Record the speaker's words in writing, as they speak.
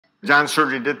John's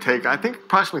surgery did take, I think,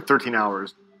 approximately 13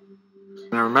 hours.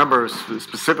 And I remember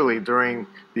specifically during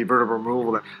the vertebral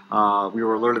removal that we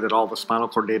were alerted that all the spinal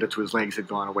cord data to his legs had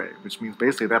gone away, which means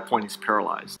basically at that point he's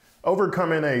paralyzed.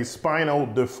 Overcoming a spinal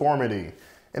deformity.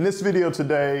 In this video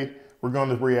today, we're going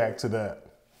to react to that.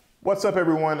 What's up,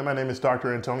 everyone? My name is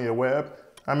Dr. Webb.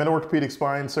 I'm an orthopedic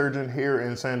spine surgeon here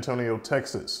in San Antonio,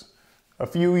 Texas. A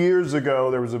few years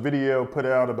ago, there was a video put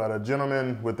out about a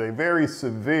gentleman with a very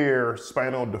severe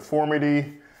spinal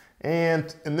deformity.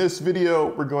 And in this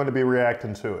video, we're going to be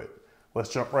reacting to it. Let's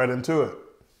jump right into it.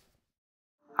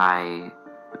 I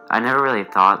never really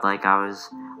thought like I was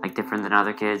like different than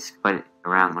other kids, but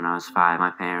around when I was 5, my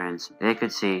parents, they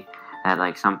could see that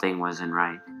like something wasn't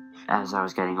right. As I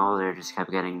was getting older, it just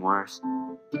kept getting worse.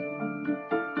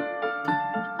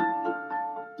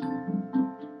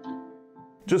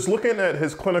 Just looking at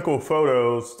his clinical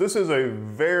photos, this is a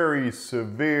very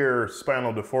severe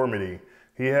spinal deformity.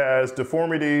 He has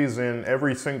deformities in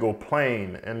every single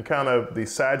plane, and kind of the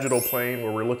sagittal plane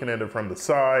where we're looking at it from the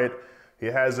side. He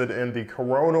has it in the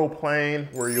coronal plane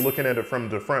where you're looking at it from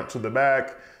the front to the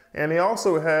back. And he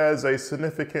also has a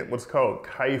significant what's called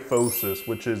kyphosis,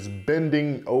 which is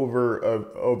bending over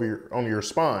on your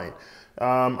spine.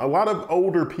 A lot of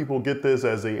older people get this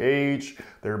as they age.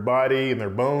 Their body and their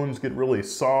bones get really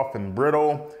soft and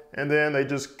brittle, and then they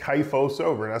just kyphose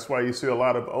over. And that's why you see a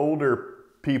lot of older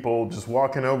people just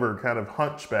walking over kind of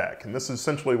hunchback. And this is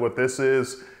essentially what this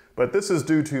is, but this is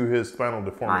due to his spinal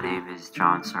deformity. My name is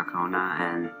John Sarcona,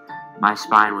 and my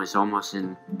spine was almost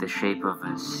in the shape of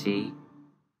a C.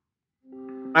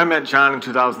 I met John in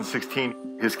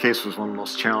 2016. His case was one of the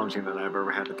most challenging that I've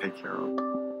ever had to take care of.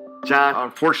 John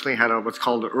unfortunately had what's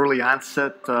called early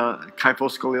onset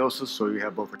kyphoscoliosis. So you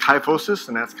have both a kyphosis,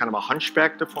 and that's kind of a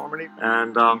hunchback deformity,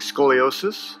 and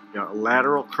scoliosis, a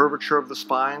lateral curvature of the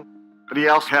spine. But he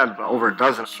also had over a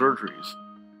dozen surgeries.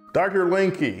 Dr.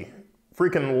 Lenke,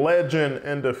 freaking legend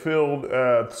in the field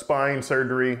of spine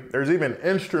surgery. There's even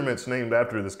instruments named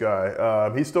after this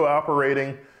guy. He's still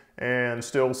operating and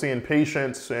still seeing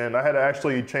patients, and I had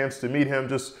actually a chance to meet him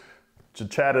just to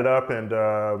chat it up and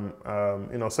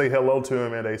say hello to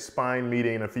him at a spine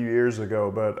meeting a few years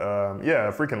ago. But yeah,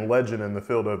 a freaking legend in the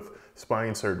field of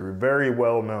spine surgery, very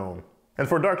well known. And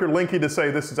for Dr. Lenke to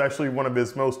say this is actually one of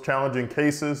his most challenging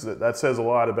cases, that says a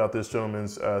lot about this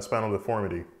gentleman's spinal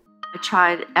deformity. I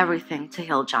tried everything to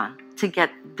heal John, to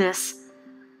get this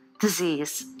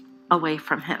disease away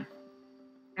from him.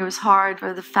 It was hard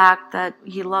for the fact that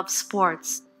he loved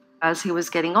sports. As he was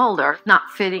getting older,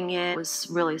 not fitting in was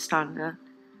really starting to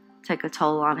take a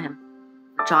toll on him.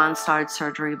 John started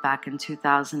surgery back in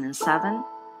 2007.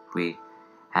 We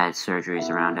had surgeries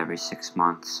around every 6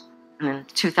 months. And in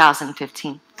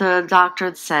 2015, the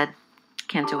doctor said,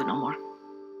 can't do it no more.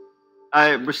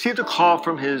 I received a call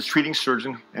from his treating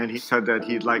surgeon, and he said that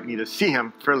he'd like me to see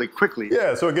him fairly quickly.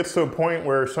 Yeah, so it gets to a point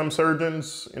where some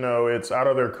surgeons, it's out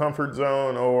of their comfort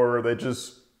zone, or they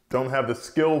just don't have the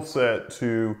skill set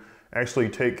to actually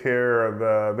take care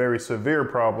of very severe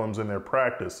problems in their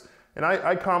practice. And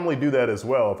I commonly do that as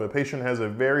well. If a patient has a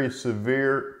very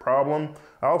severe problem,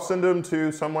 I'll send them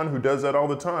to someone who does that all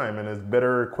the time and is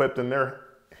better equipped in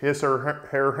his or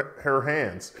her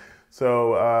hands.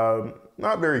 So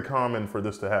not very common for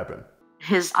this to happen.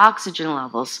 His oxygen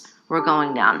levels were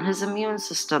going down. His immune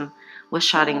system was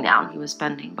shutting down. He was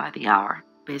bending by the hour.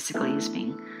 Basically, he's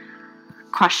being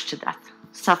crushed to death,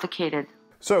 suffocated.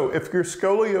 So if your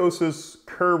scoliosis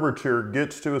curvature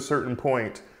gets to a certain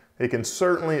point, it can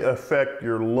certainly affect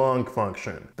your lung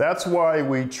function. That's why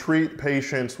we treat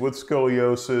patients with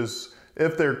scoliosis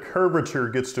if their curvature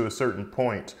gets to a certain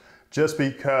point. Just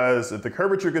because if the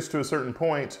curvature gets to a certain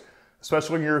point,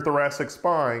 especially in your thoracic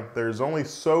spine, there's only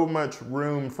so much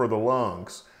room for the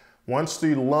lungs. Once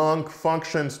the lung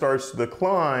function starts to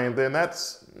decline, then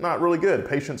that's not really good.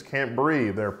 Patients can't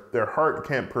breathe, their heart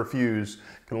can't perfuse,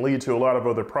 can lead to a lot of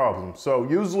other problems. So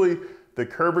usually the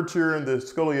curvature in the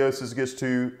scoliosis gets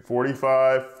to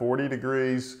 45, 40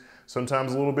 degrees,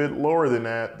 sometimes a little bit lower than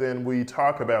that, then we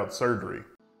talk about surgery.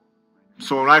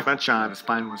 So when I met John, his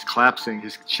spine was collapsing,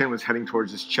 his chin was heading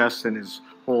towards his chest, and his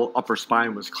whole upper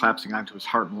spine was collapsing onto his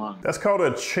heart and lung. That's called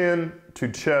a chin to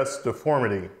chest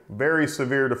deformity. Very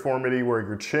severe deformity where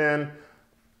your chin,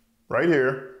 right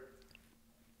here,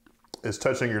 is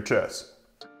touching your chest.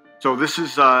 So this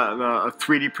is a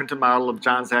 3D printed model of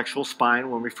John's actual spine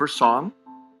when we first saw him.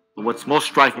 What's most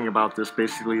striking about this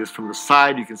basically is from the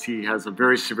side you can see he has a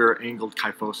very severe angled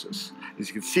kyphosis. As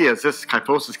you can see, as this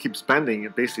kyphosis keeps bending,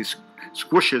 it basically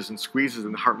squishes and squeezes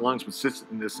in the heart and lungs, which sits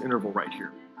in this interval right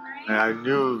here. And I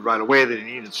knew right away that he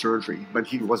needed surgery, but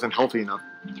he wasn't healthy enough.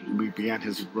 We began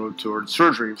his road toward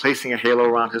surgery, placing a halo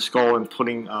around his skull and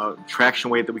putting traction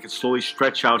weight that we could slowly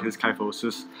stretch out his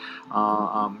kyphosis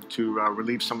to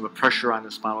relieve some of the pressure on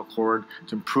his spinal cord,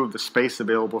 to improve the space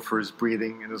available for his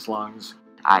breathing in his lungs.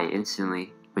 I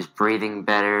instantly was breathing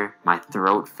better. My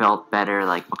throat felt better,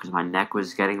 like because my neck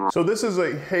was getting long. So this is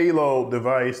a halo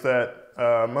device that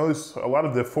a lot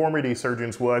of deformity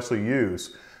surgeons will actually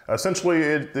use. Essentially,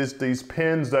 it is these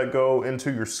pins that go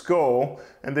into your skull,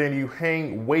 and then you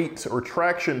hang weight or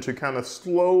traction to kind of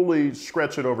slowly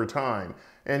stretch it over time.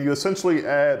 And you essentially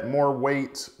add more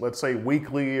weight, let's say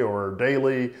weekly or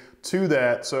daily, to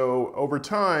that. So over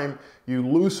time, you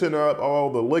loosen up all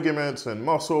the ligaments and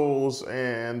muscles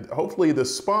and hopefully the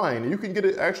spine. You can get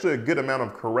actually a good amount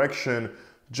of correction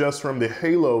just from the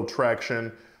halo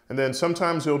traction. And then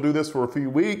sometimes you'll do this for a few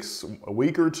weeks, a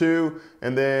week or two,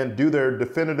 and then do their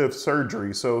definitive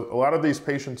surgery. So a lot of these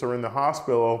patients are in the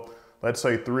hospital, let's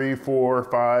say 3, 4,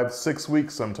 5, 6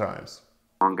 weeks sometimes.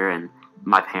 Longer, and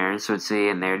my parents would see,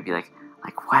 and they would be like,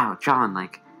 wow, John,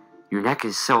 like your neck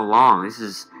is so long. This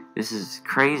is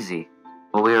crazy.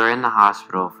 Well, we were in the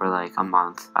hospital for like a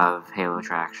month of halo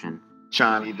traction.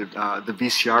 John needed the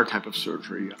VCR type of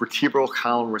surgery, vertebral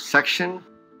column resection.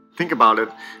 Think about it.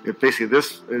 If basically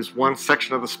this is one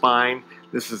section of the spine,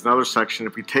 this is another section.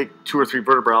 If we take 2 or 3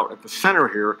 vertebrae out at the center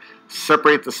here,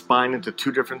 separate the spine into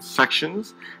 2 different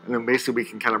sections, and then basically we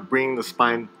can kind of bring the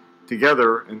spine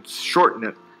together and shorten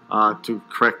it to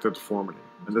correct the deformity.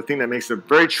 And the thing that makes it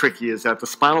very tricky is that the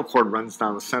spinal cord runs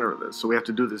down the center of this, so we have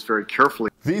to do this very carefully.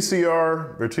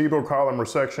 VCR, vertebral column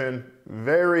resection,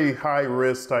 very high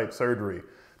risk type surgery.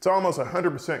 It's almost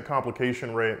 100%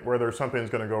 complication rate whether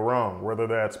something's going to go wrong, whether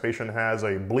that patient has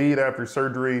a bleed after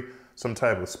surgery, some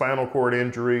type of spinal cord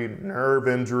injury, nerve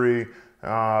injury,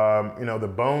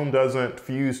 the bone doesn't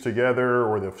fuse together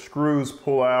or the screws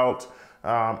pull out.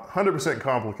 100%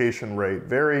 complication rate,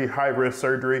 very high risk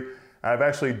surgery. I've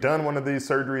actually done one of these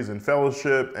surgeries in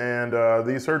fellowship, and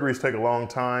these surgeries take a long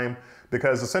time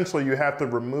because essentially you have to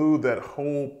remove that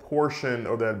whole portion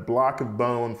or that block of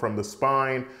bone from the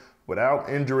spine without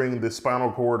injuring the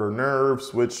spinal cord or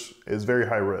nerves, which is very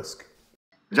high risk.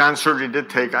 John's surgery did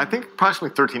take, I think,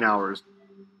 approximately 13 hours.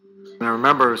 And I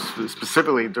remember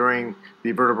specifically during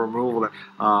the vertebral removal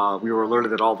that we were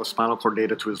alerted that all the spinal cord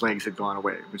data to his legs had gone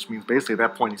away, which means basically at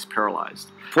that point he's paralyzed.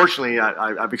 Fortunately,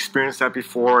 I've experienced that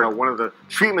before. One of the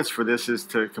treatments for this is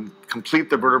to complete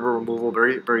the vertebral removal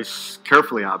very, very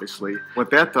carefully, obviously.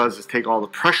 What that does is take all the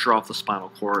pressure off the spinal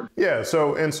cord. Yeah,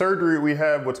 so in surgery we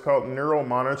have what's called neural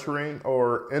monitoring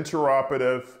or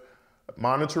intraoperative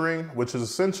monitoring, which is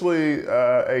essentially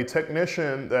a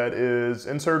technician that is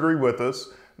in surgery with us.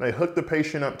 They hook the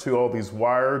patient up to all these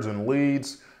wires and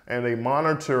leads, and they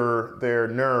monitor their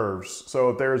nerves. So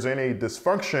if there's any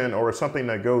dysfunction or something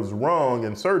that goes wrong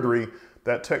in surgery,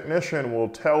 that technician will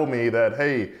tell me that,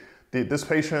 hey, this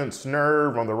patient's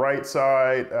nerve on the right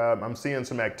side, I'm seeing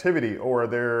some activity, or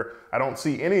I don't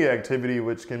see any activity,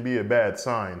 which can be a bad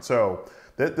sign. So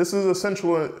this is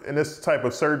essential in this type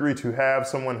of surgery to have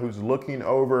someone who's looking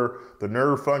over the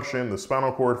nerve function, the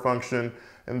spinal cord function.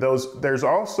 And there's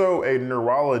also a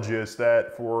neurologist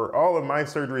that for all of my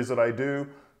surgeries that I do,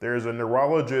 there's a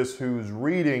neurologist who's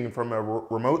reading from a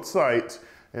remote site,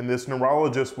 and this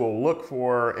neurologist will look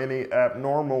for any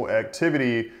abnormal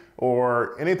activity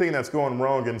or anything that's going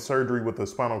wrong in surgery with the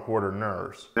spinal cord or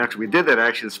nerves. After we did that,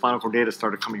 actually the spinal cord data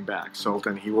started coming back. So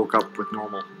then he woke up with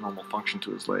normal function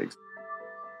to his legs.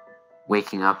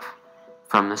 Waking up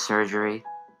from the surgery,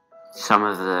 some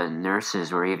of the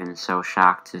nurses were even so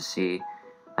shocked to see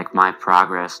like my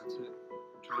progress.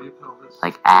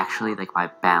 Like actually, like my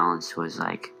balance was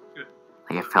like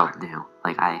it felt new.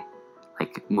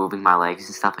 Like moving my legs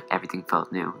and stuff, like everything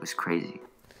felt new. It was crazy.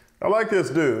 I like this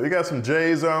dude. He got some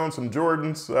J's on, some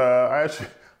Jordans.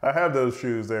 I have those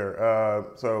shoes there.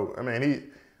 So I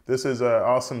mean, this is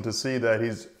awesome to see that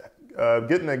he's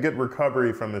getting a good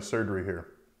recovery from this surgery here.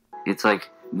 It's like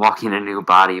walking a new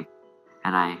body,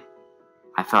 and I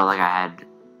felt like I had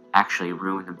actually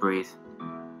room to breathe.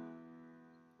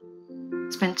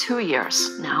 It's been 2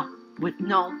 years now with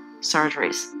no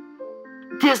surgeries.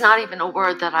 There's not even a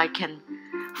word that I can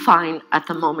find at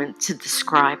the moment to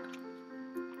describe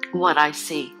what I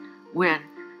see when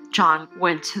John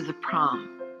went to the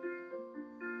prom,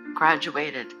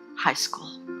 graduated high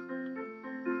school.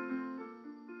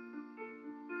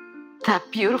 That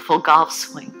beautiful golf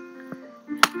swing.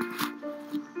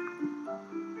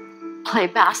 Play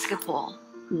basketball,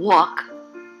 walk,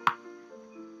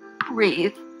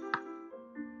 breathe.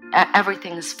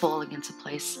 Everything is falling into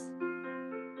place.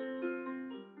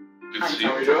 Good to see you.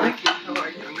 How are you doing? How are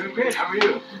you? I'm doing great. How are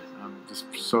you? I'm just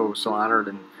so honored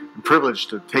and privileged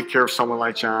to take care of someone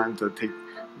like John, to take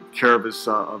care of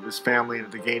his family, and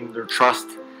to gain their trust,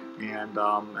 and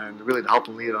really to help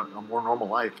him lead a more normal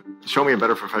life. Show me a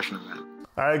better profession than that.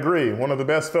 I agree. One of the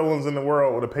best feelings in the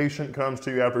world when a patient comes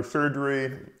to you after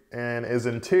surgery and is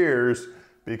in tears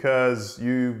because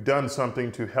you've done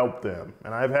something to help them.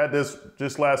 And I've had this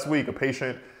just last week, a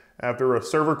patient after a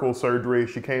cervical surgery,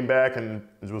 she came back and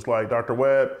was like, Dr.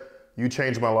 Webb, you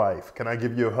changed my life. Can I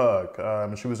give you a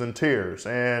hug? She was in tears,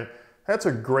 and that's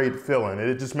a great feeling.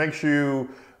 It just makes you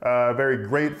very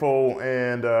grateful,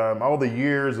 and all the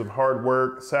years of hard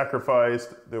work,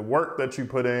 sacrifice, the work that you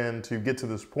put in to get to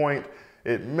this point,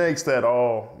 it makes that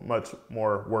all much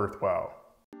more worthwhile.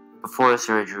 Before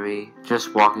surgery,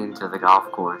 just walking to the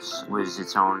golf course was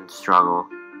its own struggle.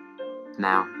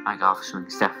 Now, my golf swing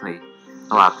is definitely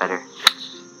a lot better.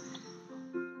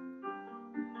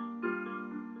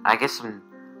 I guess I'm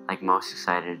most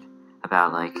excited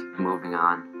about moving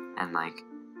on and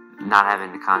not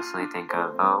having to constantly think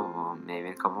of, oh, well, maybe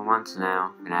in a couple months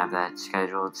now I'm gonna have that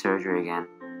scheduled surgery again.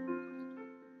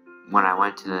 When I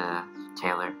went to the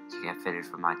tailor to get fitted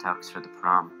for my tux for the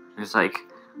prom, it was like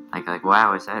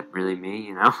wow, is that really me?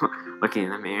 You know, looking in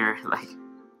the mirror,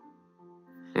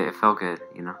 it felt good,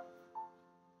 you know.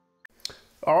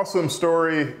 Awesome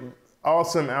story,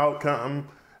 awesome outcome.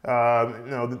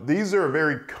 These are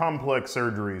very complex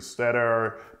surgeries that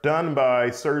are done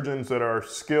by surgeons that are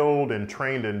skilled and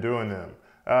trained in doing them.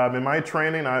 In my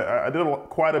training, I did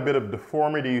quite a bit of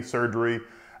deformity surgery.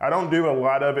 I don't do a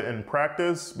lot of it in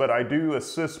practice, but I do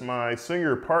assist my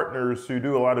senior partners who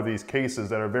do a lot of these cases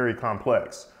that are very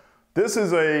complex. This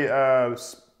is a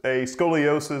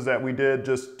scoliosis that we did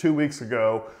just 2 weeks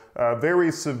ago.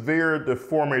 Very severe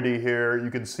deformity here.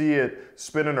 You can see it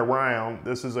spinning around.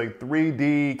 This is a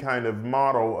 3D kind of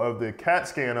model of the CAT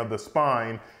scan of the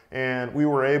spine, and we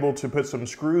were able to put some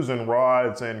screws and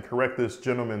rods and correct this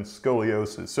gentleman's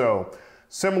scoliosis. So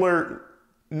similar,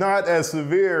 not as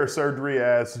severe surgery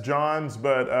as John's,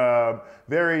 but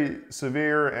very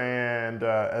severe and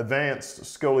advanced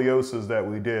scoliosis that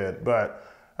we did. But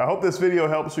I hope this video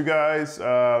helps you guys.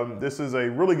 This is a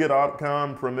really good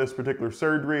outcome from this particular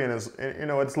surgery, and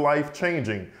it's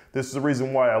life-changing. This is the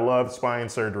reason why I love spine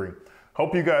surgery.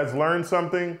 Hope you guys learned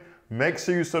something. Make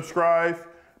sure you subscribe.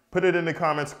 Put it in the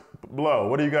comments below.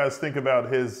 What do you guys think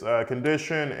about his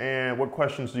condition, and what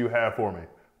questions do you have for me?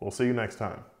 We'll see you next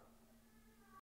time.